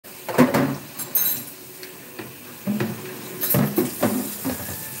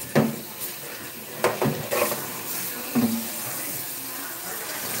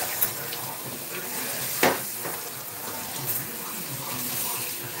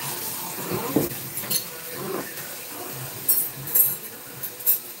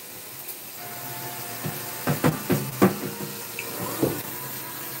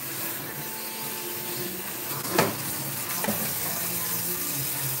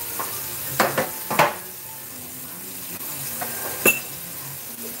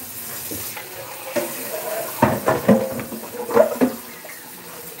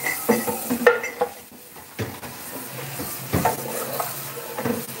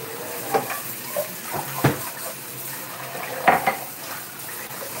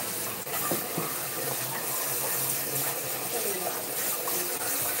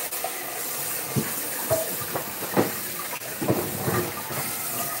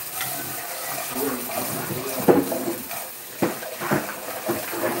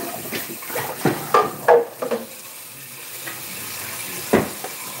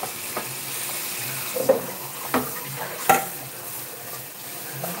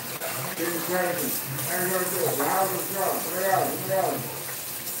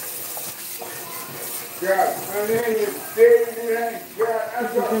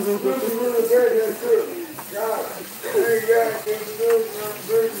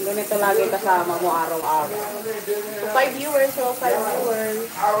Ganito lagi kasama mo araw-araw. So, 5 viewers, so 5 viewers.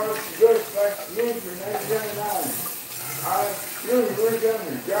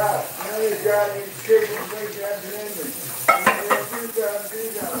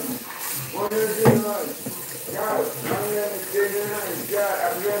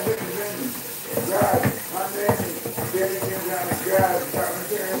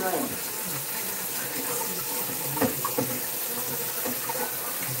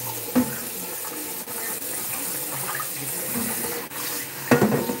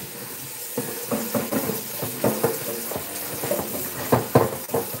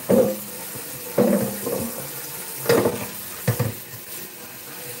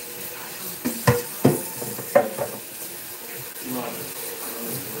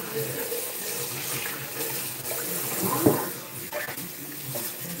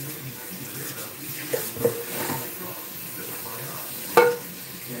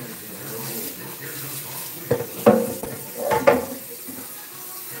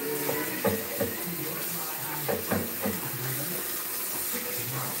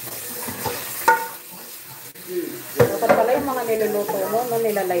 Dapat pala yung mga niluluto mo, no,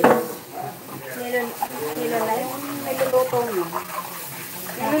 nilalay mo. Nilalay? Niluluto mo.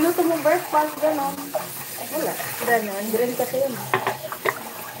 Niluluto mo breakfast, gano'n. Ay, wala. Ganon. Green kasi yun.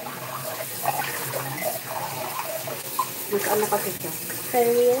 Mas ano kasi siya?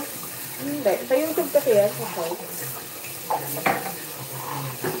 Career? Hindi. Sa YouTube kasi yan. Okay.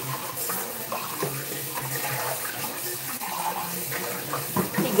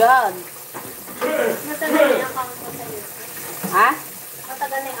 God. Matagal na yung account mo sa YouTube. Ha?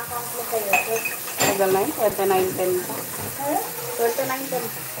 Matagal na yung account mo sa YouTube. Matagal na yun? 2910 pa. Ha? 2910.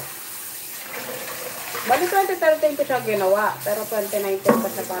 Bali 2013 ko siya ginawa. Pero 2019 pa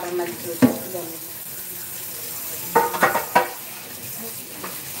siya parang nag-YouTube. Ganun.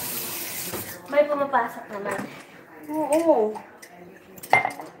 May pumapasok naman. Oo.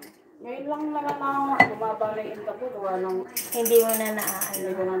 Ngayon lang naman na bumaba na yung intake ko. Hindi mo na naaano.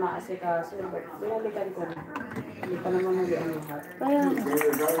 Hindi ko na naasikaso. But binalikan ko na. Hindi pa naman mag-iang lahat. Ayun.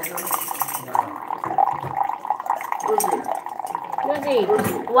 Lucy!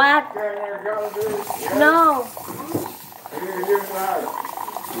 What? No.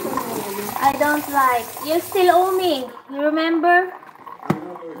 I don't like. You still owe me. You remember?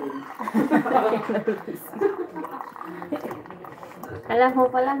 Alam mo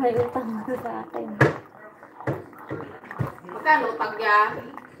pala, may utang mo sa akin. Magkano tagya?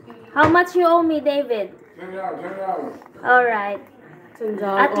 How much you owe me, David? Alright.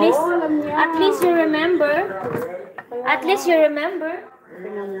 At least you remember. At least you remember.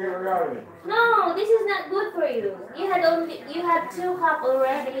 No, this is not good for you. You had 2 cups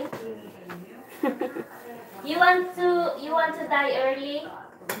already. You want to die early?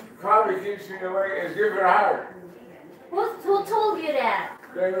 Coffee keeps me awake. It's good for the heart. Who told you that?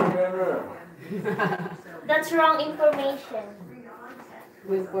 That's wrong information.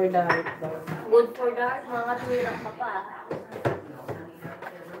 Good for the heart daw. Good for the heart, mga tulak ka pa.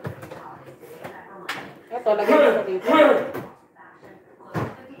 Ito, lagay mo sa dito.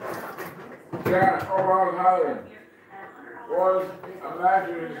 Yeah, overall Holland was a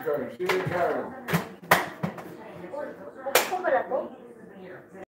mattress card. She didn't have it. Ano pala to?